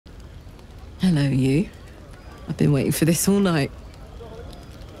Hello, you. I've been waiting for this all night.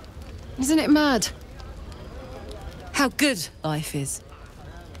 Isn't it mad? How good life is.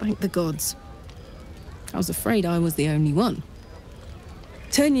 Thank the gods. I was afraid I was the only one.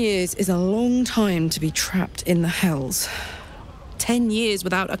 10 years is a long time to be trapped in the hells. 10 years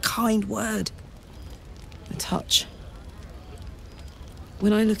without a kind word. A touch.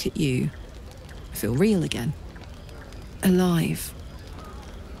 When I look at you, I feel real again. Alive.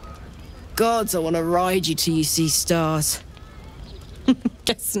 Gods, I want to ride you till you see stars.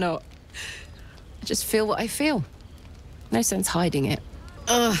 Guess not. I just feel what I feel. No sense hiding it.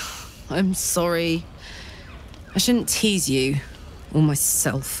 Ugh, I'm sorry. I shouldn't tease you, or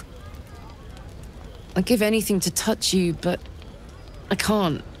myself. I'd give anything to touch you, but I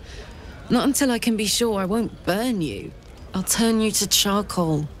can't. Not until I can be sure I won't burn you. I'll turn you to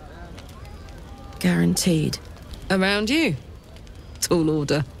charcoal. Guaranteed. Around you. Tall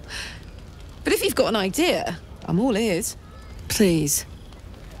order. But if you've got an idea, I'm all ears. Please.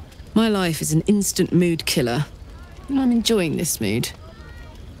 My life is an instant mood killer, and I'm enjoying this mood.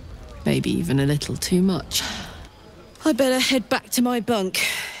 Maybe even a little too much. I better head back to my bunk.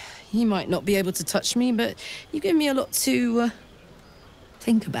 You might not be able to touch me, but you give me a lot to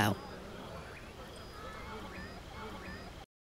think about.